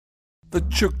The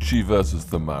Chukchi versus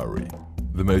the Maori.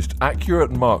 The most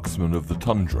accurate marksmen of the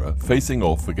tundra facing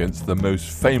off against the most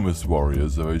famous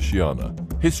warriors of Oceania.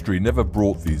 History never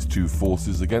brought these two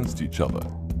forces against each other.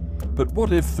 But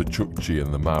what if the Chukchi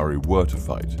and the Maori were to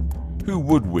fight? Who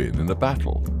would win in a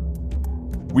battle?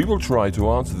 We will try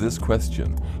to answer this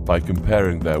question by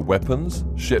comparing their weapons,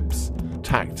 ships,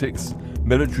 tactics,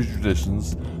 military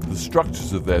traditions, the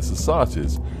structures of their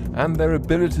societies, and their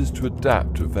abilities to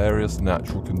adapt to various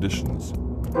natural conditions.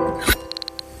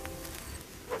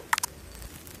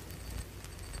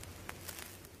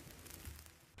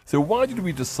 So why did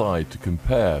we decide to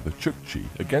compare the Chukchi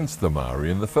against the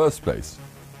Maori in the first place?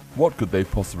 What could they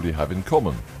possibly have in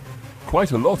common?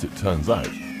 Quite a lot, it turns out.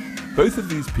 Both of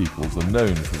these peoples are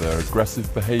known for their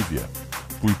aggressive behavior,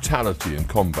 brutality in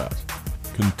combat,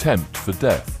 contempt for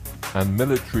death, and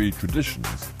military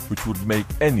traditions which would make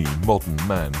any modern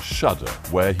man shudder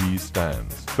where he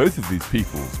stands. Both of these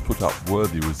peoples put up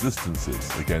worthy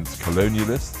resistances against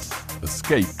colonialists,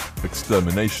 escaped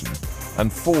extermination,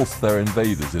 and forced their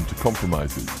invaders into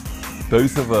compromises.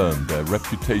 Both have earned their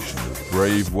reputation as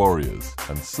brave warriors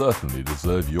and certainly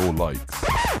deserve your likes.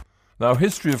 Now,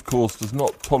 history, of course, does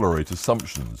not tolerate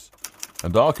assumptions,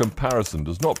 and our comparison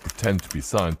does not pretend to be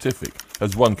scientific,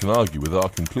 as one can argue with our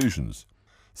conclusions.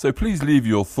 So please leave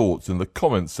your thoughts in the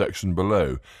comments section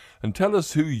below and tell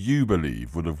us who you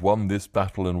believe would have won this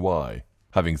battle and why.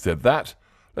 Having said that,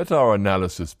 let our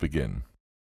analysis begin.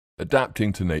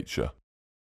 Adapting to nature.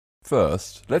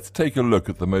 First, let's take a look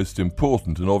at the most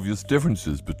important and obvious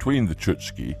differences between the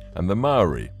Chukchi and the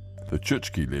Maori. The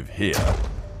Chukchi live here,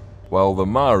 while the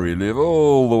Maori live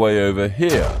all the way over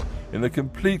here, in a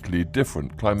completely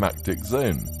different climatic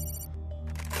zone.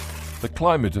 The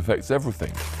climate affects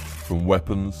everything, from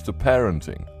weapons to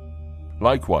parenting.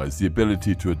 Likewise, the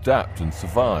ability to adapt and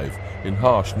survive in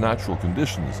harsh natural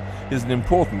conditions is an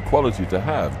important quality to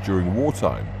have during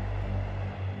wartime.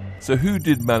 So who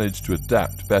did manage to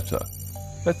adapt better?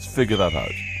 Let's figure that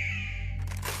out.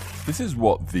 This is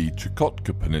what the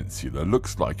Chukotka Peninsula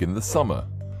looks like in the summer,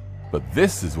 but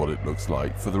this is what it looks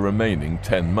like for the remaining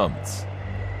 10 months.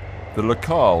 The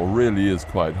locale really is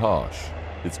quite harsh.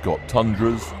 It's got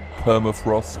tundras,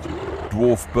 permafrost,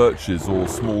 dwarf birches or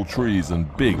small trees,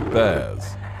 and big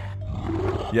bears.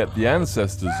 Yet the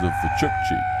ancestors of the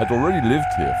Chukchi had already lived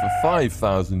here for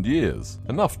 5,000 years,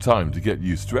 enough time to get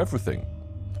used to everything.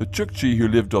 The Chukchi who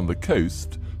lived on the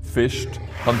coast fished,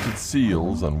 hunted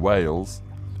seals and whales,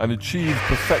 and achieved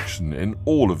perfection in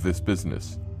all of this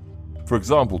business. For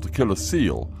example, to kill a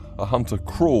seal, a hunter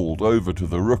crawled over to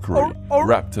the rookery,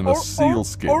 wrapped in a seal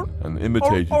skin, and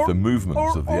imitated the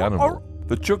movements of the animal.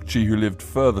 The Chukchi who lived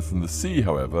further from the sea,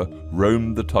 however,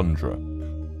 roamed the tundra.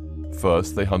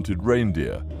 First they hunted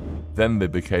reindeer, then they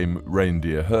became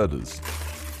reindeer herders.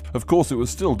 Of course, it was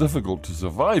still difficult to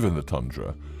survive in the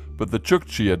tundra, but the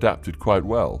Chukchi adapted quite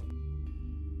well.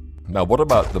 Now, what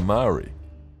about the Maori?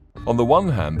 On the one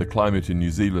hand, the climate in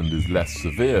New Zealand is less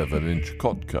severe than in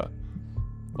Chukotka.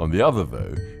 On the other,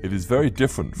 though, it is very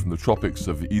different from the tropics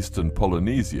of eastern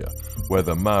Polynesia, where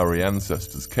the Maori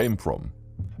ancestors came from.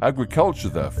 Agriculture,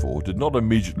 therefore, did not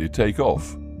immediately take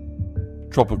off.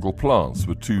 Tropical plants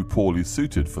were too poorly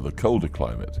suited for the colder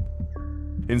climate.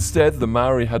 Instead, the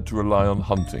Maori had to rely on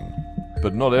hunting,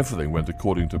 but not everything went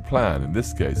according to plan in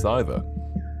this case either.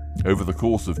 Over the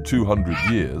course of 200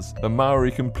 years, the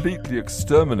Maori completely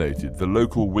exterminated the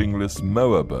local wingless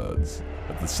moa birds.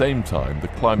 At the same time, the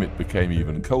climate became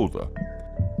even colder.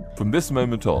 From this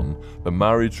moment on, the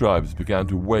Maori tribes began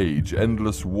to wage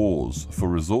endless wars for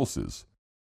resources.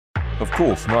 Of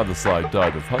course, neither side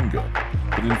died of hunger,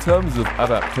 but in terms of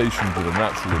adaptation to the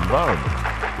natural environment,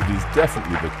 it is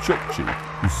definitely the Chukchi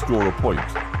who score a point.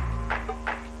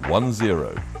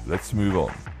 1-0. Let's move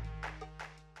on.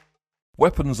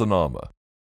 Weapons and armor.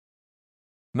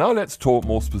 Now let's talk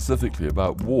more specifically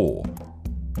about war,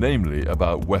 namely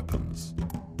about weapons.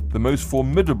 The most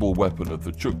formidable weapon of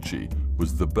the Chukchi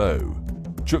was the bow.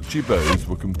 Chukchi bows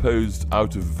were composed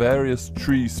out of various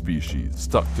tree species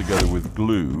stuck together with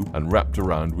glue and wrapped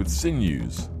around with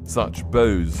sinews. Such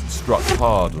bows struck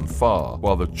hard and far,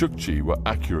 while the Chukchi were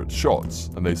accurate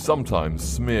shots, and they sometimes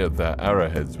smeared their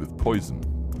arrowheads with poison.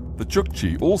 The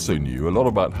Chukchi also knew a lot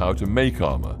about how to make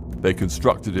armor. They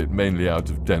constructed it mainly out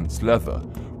of dense leather,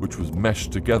 which was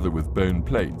meshed together with bone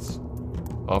plates.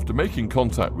 After making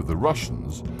contact with the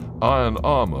Russians, iron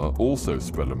armor also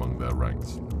spread among their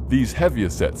ranks. These heavier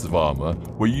sets of armor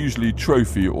were usually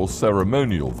trophy or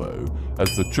ceremonial though, as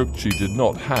the Chukchi did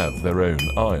not have their own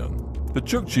iron. The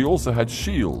Chukchi also had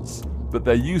shields, but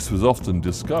their use was often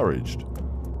discouraged.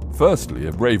 Firstly,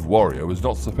 a brave warrior was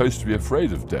not supposed to be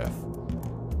afraid of death.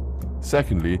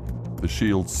 Secondly, the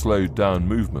shield slowed down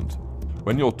movement.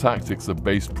 When your tactics are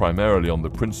based primarily on the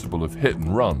principle of hit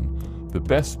and run, the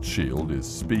best shield is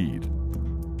speed.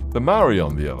 The Maori,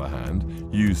 on the other hand,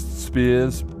 used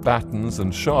spears, batons,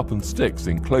 and sharpened sticks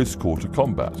in close-quarter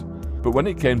combat. But when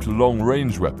it came to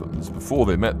long-range weapons, before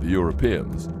they met the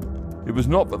Europeans, it was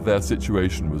not that their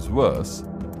situation was worse.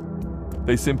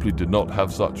 They simply did not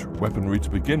have such weaponry to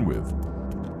begin with.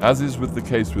 As is with the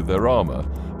case with their armor,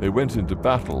 they went into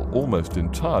battle almost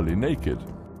entirely naked.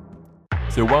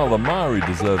 So while the Maori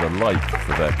deserve a like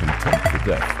for their contempt for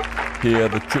death, here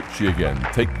the Chukchi again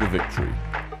take the victory.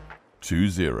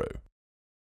 2-0.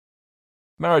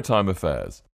 Maritime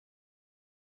affairs.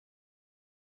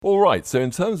 Alright, so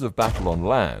in terms of battle on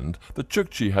land, the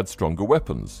Chukchi had stronger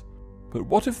weapons. But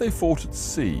what if they fought at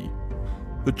sea?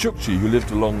 The Chukchi who lived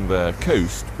along their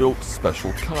coast built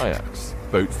special kayaks,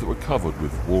 boats that were covered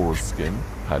with walrus skin,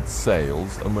 had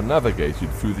sails, and were navigated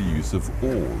through the use of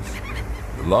oars.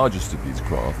 The largest of these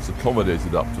crafts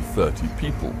accommodated up to 30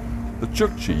 people. The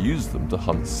Chukchi used them to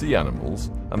hunt sea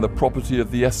animals and the property of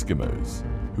the Eskimos,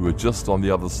 who were just on the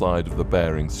other side of the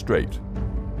Bering Strait.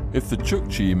 If the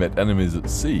Chukchi met enemies at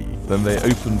sea, then they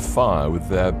opened fire with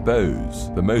their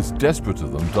bows. The most desperate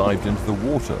of them dived into the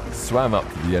water, swam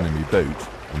up to the enemy boat,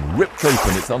 and ripped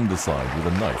open its underside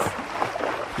with a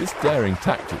knife. This daring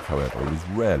tactic, however, is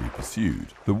rarely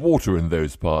pursued. The water in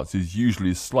those parts is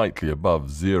usually slightly above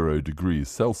 0 degrees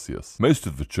Celsius. Most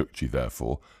of the Chukchi,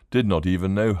 therefore, did not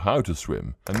even know how to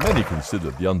swim, and many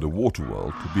considered the underwater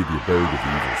world to be the abode of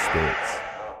evil spirits.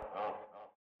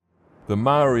 The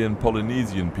Maori and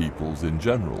Polynesian peoples in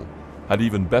general had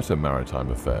even better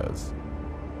maritime affairs.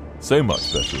 So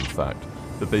much better, in fact,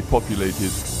 that they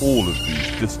populated all of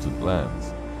these distant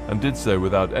lands, and did so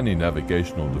without any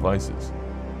navigational devices.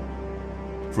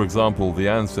 For example, the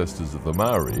ancestors of the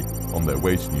Maori, on their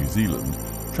way to New Zealand,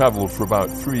 travelled for about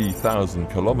 3,000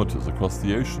 kilometres across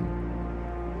the ocean.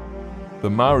 The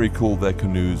Maori called their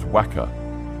canoes waka.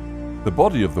 The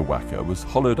body of the waka was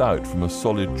hollowed out from a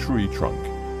solid tree trunk,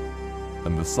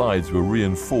 and the sides were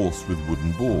reinforced with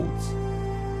wooden boards.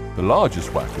 The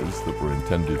largest wakas, that were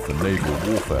intended for naval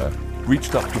warfare,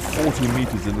 reached up to 40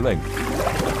 metres in length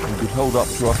and could hold up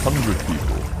to 100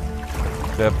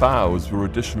 people. Their bows were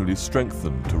additionally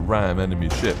strengthened to ram enemy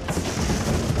ships.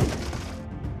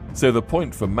 So the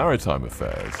point for maritime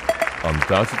affairs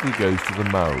undoubtedly goes to the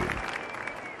Maori.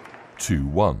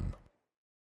 2-1.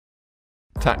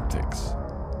 Tactics.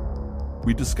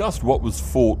 We discussed what was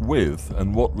fought with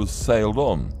and what was sailed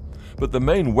on, but the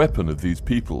main weapon of these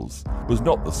peoples was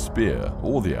not the spear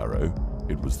or the arrow,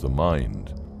 it was the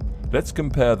mind. Let's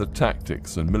compare the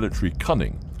tactics and military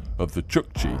cunning of the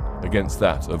Chukchi against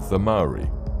that of the Maori.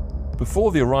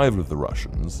 Before the arrival of the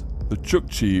Russians, the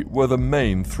Chukchi were the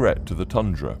main threat to the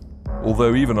tundra,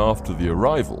 although even after the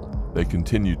arrival, they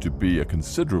continued to be a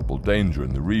considerable danger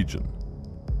in the region.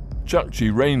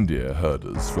 Chukchi reindeer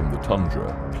herders from the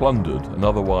tundra plundered and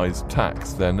otherwise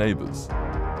taxed their neighbors.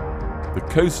 The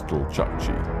coastal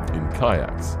Chukchi, in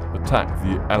kayaks, attacked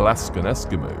the Alaskan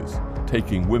Eskimos,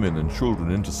 taking women and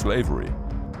children into slavery.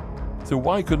 So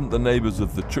why couldn't the neighbors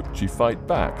of the Chukchi fight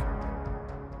back?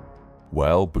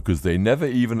 Well, because they never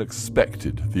even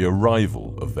expected the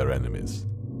arrival of their enemies.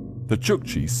 The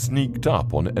Chukchi sneaked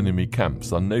up on enemy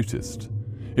camps unnoticed.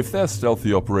 If their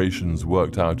stealthy operations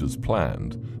worked out as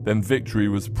planned, then victory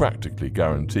was practically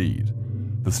guaranteed.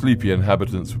 The sleepy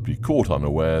inhabitants would be caught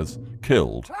unawares,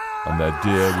 killed, and their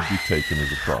deer would be taken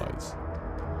as a prize.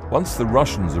 Once the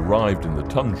Russians arrived in the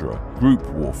tundra, group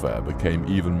warfare became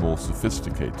even more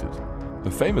sophisticated.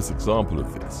 A famous example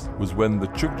of this was when the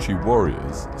Chukchi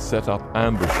warriors set up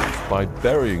ambushes by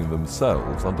burying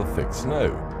themselves under thick snow.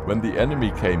 When the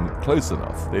enemy came close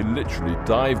enough, they literally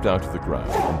dived out of the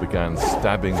ground and began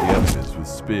stabbing the enemies with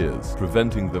spears,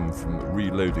 preventing them from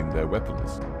reloading their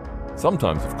weapons.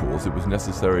 Sometimes, of course, it was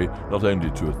necessary not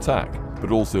only to attack,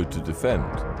 but also to defend.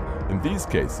 In these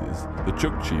cases, the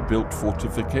Chukchi built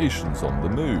fortifications on the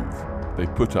move. They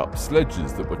put up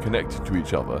sledges that were connected to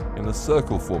each other in a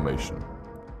circle formation.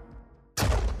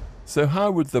 So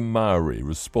how would the Maori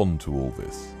respond to all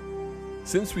this?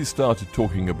 Since we started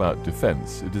talking about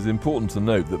defense, it is important to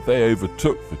note that they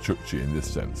overtook the Chukchi in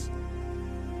this sense.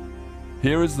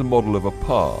 Here is the model of a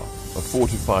pa, a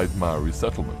fortified Maori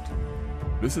settlement.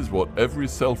 This is what every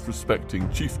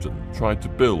self-respecting chieftain tried to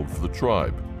build for the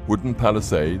tribe. Wooden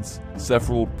palisades,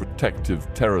 several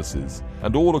protective terraces,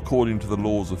 and all according to the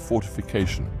laws of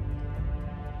fortification.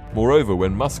 Moreover,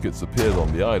 when muskets appeared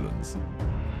on the islands,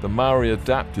 the Maori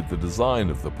adapted the design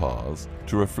of the pas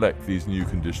to reflect these new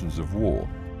conditions of war.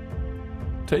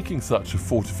 Taking such a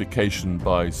fortification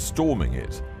by storming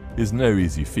it is no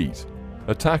easy feat.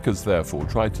 Attackers therefore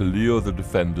tried to lure the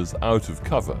defenders out of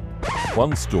cover.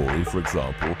 One story, for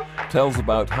example, tells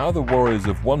about how the warriors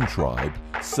of one tribe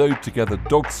sewed together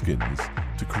dog skins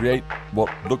to create what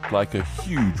looked like a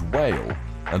huge whale,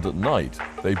 and at night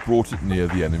they brought it near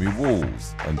the enemy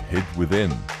walls and hid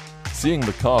within. Seeing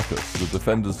the carcass, the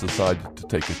defenders decided to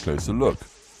take a closer look,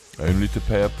 only to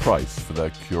pay a price for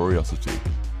their curiosity.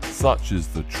 Such is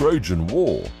the Trojan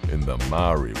War in the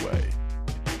Maori way.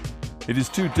 It is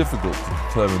too difficult to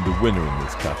determine the winner in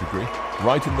this category.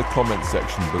 Write in the comment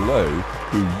section below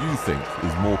who you think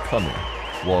is more cunning,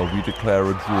 while we declare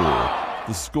a draw.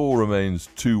 The score remains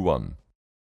 2-1.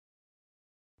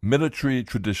 Military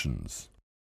traditions.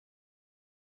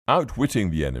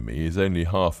 Outwitting the enemy is only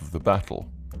half of the battle.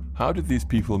 How did these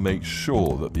people make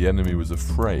sure that the enemy was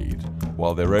afraid,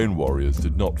 while their own warriors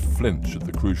did not flinch at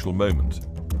the crucial moment?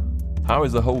 How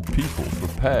is a whole people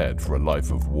prepared for a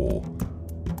life of war?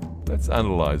 Let's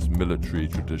analyze military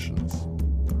traditions.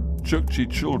 Chukchi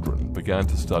children began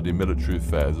to study military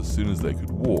affairs as soon as they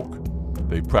could walk.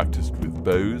 They practiced with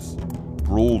bows,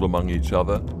 brawled among each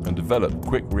other, and developed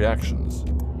quick reactions.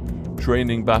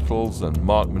 Training battles and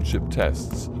marksmanship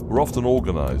tests were often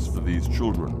organized for these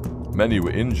children. Many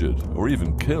were injured or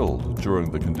even killed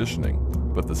during the conditioning,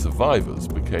 but the survivors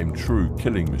became true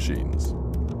killing machines.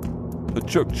 The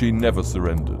Chukchi never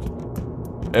surrendered.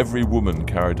 Every woman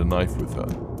carried a knife with her.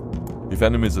 If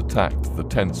enemies attacked the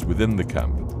tents within the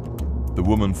camp, the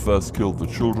woman first killed the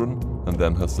children and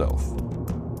then herself.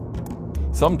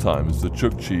 Sometimes the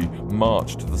Chukchi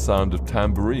marched to the sound of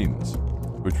tambourines,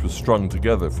 which were strung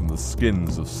together from the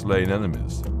skins of slain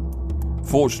enemies.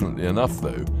 Fortunately enough,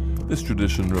 though, this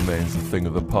tradition remains a thing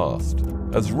of the past.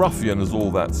 As ruffian as all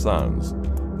that sounds,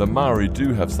 the Maori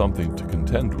do have something to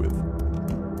contend with.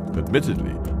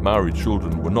 Admittedly, Maori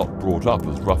children were not brought up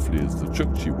as roughly as the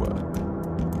Chukchi were.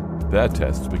 Their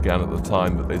tests began at the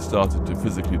time that they started to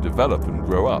physically develop and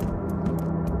grow up.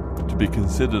 To be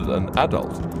considered an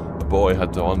adult, a boy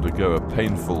had to undergo a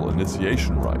painful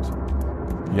initiation rite.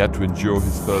 He had to endure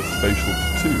his first facial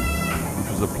tattoo,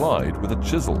 which was applied with a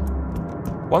chisel.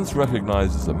 Once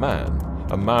recognized as a man,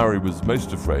 a Maori was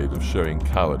most afraid of showing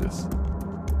cowardice.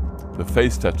 The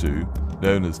face tattoo,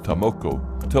 known as tamoko,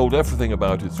 told everything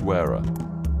about its wearer,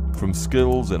 from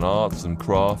skills in arts and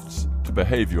crafts to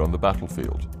behavior on the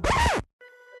battlefield.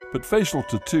 But facial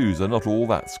tattoos are not all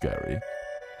that scary.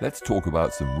 Let's talk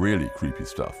about some really creepy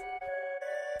stuff.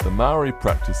 The Maori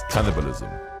practiced cannibalism,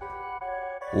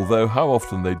 although how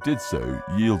often they did so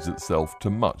yields itself to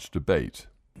much debate.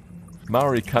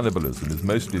 Maori cannibalism is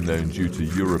mostly known due to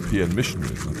European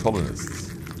missionaries and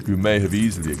colonists, who may have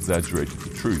easily exaggerated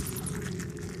the truth.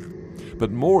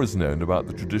 But more is known about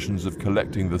the traditions of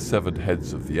collecting the severed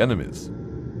heads of the enemies.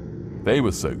 They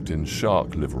were soaked in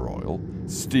shark liver oil,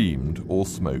 steamed or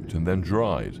smoked and then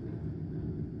dried.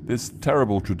 This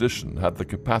terrible tradition had the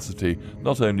capacity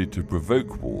not only to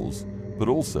provoke wars, but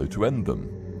also to end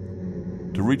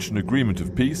them. To reach an agreement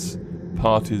of peace,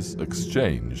 parties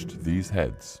exchanged these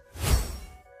heads.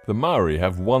 The Maori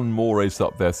have one more ace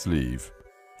up their sleeve,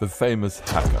 the famous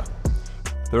haka.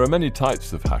 There are many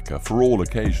types of haka for all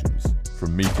occasions,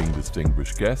 from meeting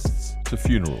distinguished guests to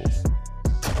funerals.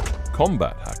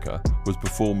 Combat haka was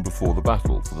performed before the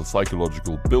battle for the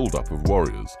psychological build-up of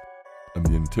warriors and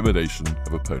the intimidation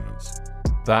of opponents.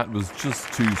 That was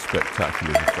just too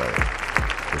spectacular to fail.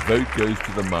 The vote goes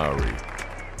to the Maori.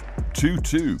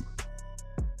 2-2.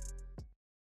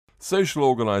 Social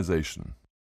organization.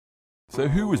 So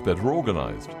who was better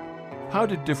organized? How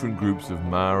did different groups of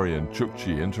Maori and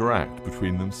Chukchi interact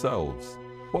between themselves?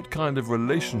 What kind of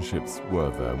relationships were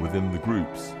there within the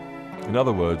groups? In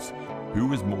other words, who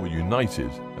was more united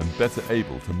and better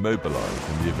able to mobilize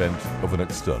in the event of an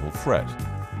external threat?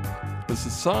 The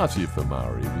society of the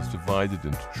Maori was divided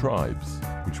into tribes,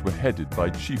 which were headed by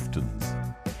chieftains.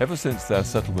 Ever since their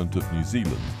settlement of New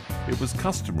Zealand, it was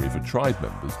customary for tribe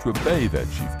members to obey their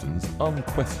chieftains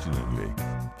unquestioningly.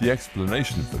 The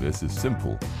explanation for this is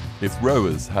simple. If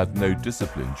rowers had no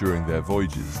discipline during their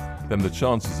voyages, then the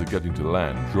chances of getting to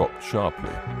land dropped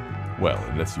sharply. Well,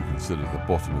 unless you consider the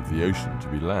bottom of the ocean to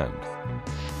be land.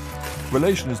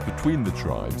 Relations between the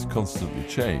tribes constantly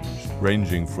changed,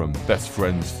 ranging from best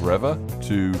friends forever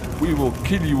to "we will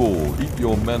kill you all, eat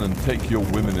your men and take your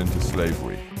women into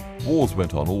slavery." Wars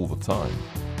went on all the time.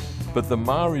 But the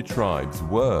Maori tribes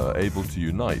were able to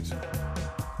unite.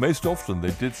 Most often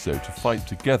they did so to fight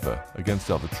together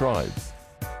against other tribes.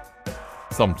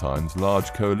 Sometimes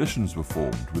large coalitions were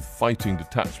formed with fighting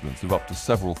detachments of up to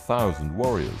several thousand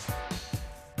warriors.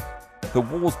 The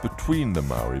wars between the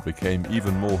Maori became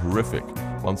even more horrific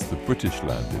once the British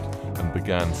landed and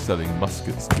began selling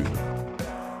muskets to them.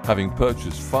 Having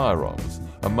purchased firearms,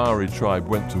 a Maori tribe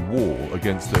went to war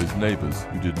against those neighbours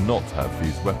who did not have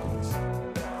these weapons.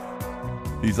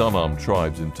 These unarmed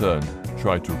tribes, in turn,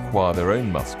 tried to acquire their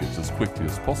own muskets as quickly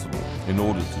as possible in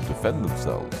order to defend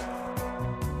themselves.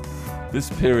 This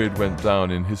period went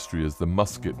down in history as the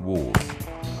Musket Wars.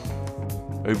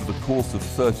 Over the course of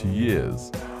 30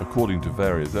 years, according to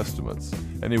various estimates,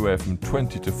 anywhere from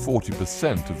 20 to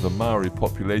 40% of the Maori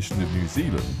population of New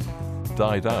Zealand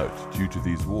died out due to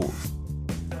these wars.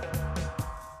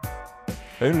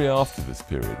 Only after this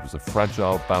period was a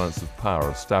fragile balance of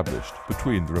power established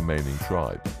between the remaining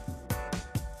tribes.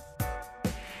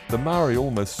 The Maori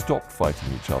almost stopped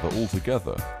fighting each other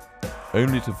altogether,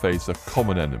 only to face a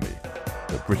common enemy,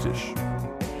 the British.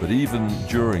 But even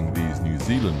during these New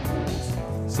Zealand wars,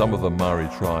 some of the Maori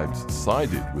tribes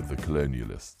sided with the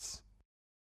colonialists.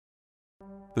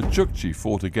 The Chukchi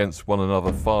fought against one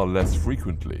another far less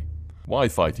frequently. Why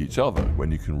fight each other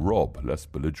when you can rob less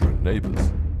belligerent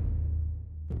neighbours?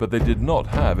 But they did not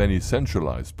have any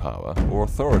centralised power or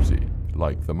authority,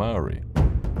 like the Maori.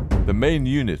 The main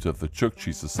unit of the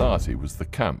Chukchi society was the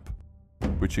camp,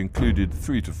 which included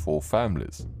 3 to 4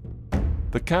 families.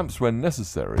 The camps, when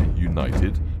necessary,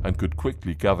 united and could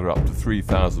quickly gather up to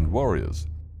 3,000 warriors.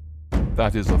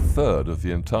 That is a third of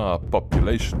the entire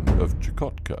population of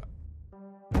Chukotka.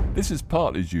 This is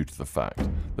partly due to the fact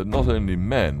that not only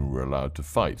men were allowed to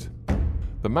fight.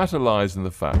 The matter lies in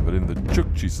the fact that in the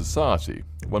Chukchi society,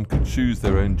 one could choose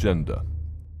their own gender.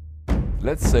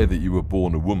 Let's say that you were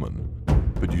born a woman,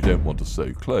 but you don't want to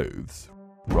sew clothes.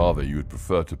 Rather, you would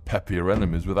prefer to pepper your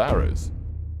enemies with arrows.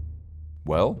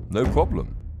 Well, no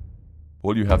problem.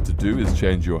 All you have to do is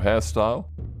change your hairstyle,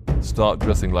 start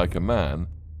dressing like a man,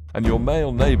 and your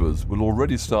male neighbours will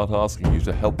already start asking you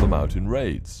to help them out in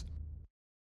raids.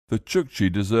 The Chukchi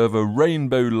deserve a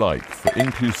rainbow like for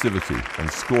inclusivity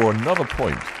and score another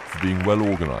point for being well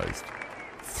organised.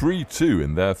 3-2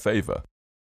 in their favour.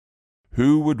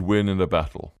 Who would win in a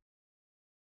battle?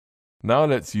 Now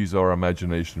let's use our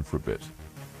imagination for a bit.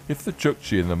 If the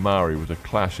Chukchi and the Maori were to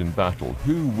clash in battle,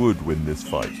 who would win this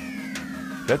fight?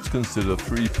 Let's consider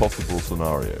 3 possible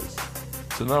scenarios.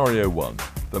 Scenario 1.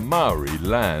 The Maori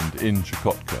land in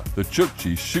Chukotka. The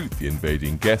Chukchi shoot the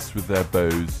invading guests with their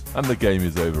bows, and the game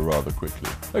is over rather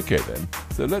quickly. Okay then,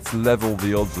 so let's level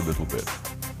the odds a little bit.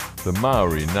 The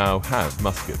Maori now have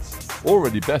muskets.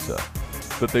 Already better,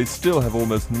 but they still have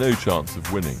almost no chance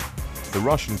of winning. The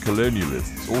Russian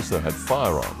colonialists also had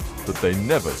firearms, but they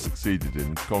never succeeded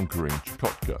in conquering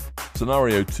Chukotka.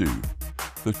 Scenario 2.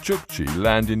 The Chukchi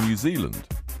land in New Zealand.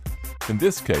 In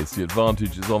this case, the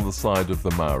advantage is on the side of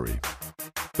the Maori.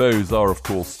 Bows are of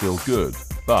course still good,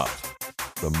 but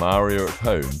the Maori are at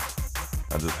home,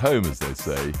 and at home, as they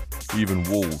say, even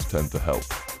walls tend to help.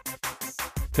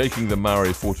 Taking the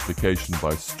Maori fortification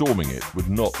by storming it would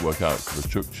not work out for the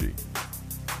Chukchi.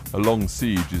 A long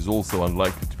siege is also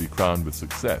unlikely to be crowned with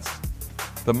success.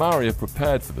 The Maori are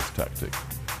prepared for this tactic.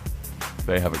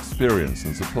 They have experience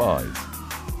and supplies,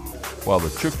 while the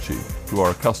Chukchi, who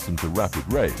are accustomed to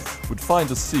rapid raids, would find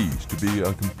a siege to be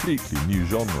a completely new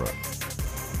genre.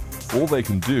 All they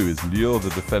can do is lure the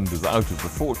defenders out of the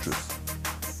fortress,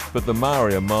 but the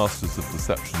Maori are masters of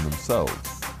deception themselves.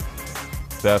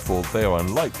 Therefore, they are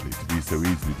unlikely to be so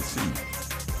easily deceived.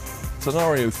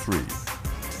 Scenario 3.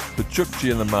 The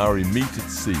Chukchi and the Maori meet at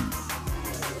sea.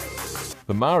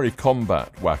 The Maori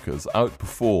combat whackers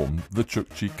outperform the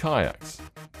Chukchi kayaks.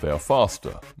 They are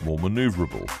faster, more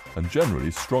manoeuvrable, and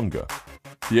generally stronger.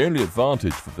 The only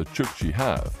advantage that the Chukchi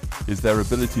have is their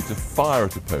ability to fire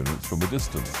at opponents from a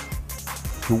distance.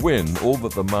 To win, all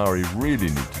that the Maori really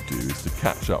need to do is to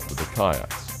catch up with the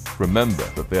kayaks. Remember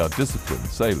that they are disciplined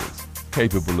sailors,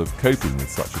 capable of coping with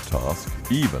such a task,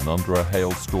 even under a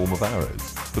hailstorm of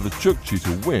arrows. For the Chukchi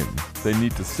to win, they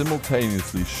need to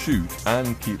simultaneously shoot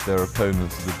and keep their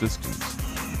opponents at a distance.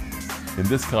 In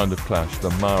this kind of clash, the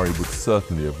Maori would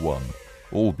certainly have won,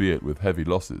 albeit with heavy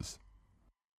losses.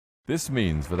 This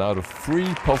means that out of 3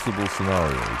 possible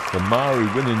scenarios, the Maori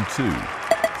win in 2,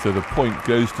 so the point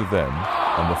goes to them,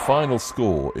 and the final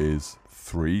score is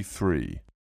 3-3.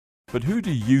 But who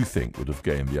do you think would have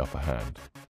gained the upper hand?